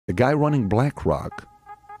The guy running BlackRock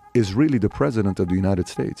is really the president of the United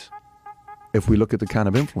States. If we look at the kind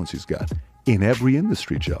of influence he's got in every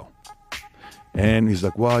industry, Joe. And he's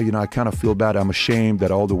like, well, I kind of feel bad. I'm ashamed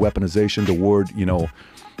that all the weaponization, the word,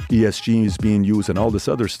 ESG is being used and all this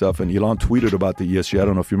other stuff. And Elon tweeted about the ESG. I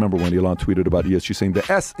don't know if you remember when Elon tweeted about ESG, saying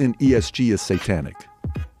the S in ESG is satanic.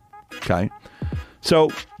 Okay? So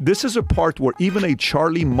this is a part where even a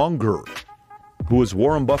Charlie Munger, who is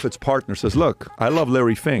Warren Buffett's partner, says, look, I love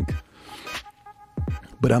Larry Fink,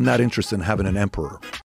 but I'm not interested in having an emperor.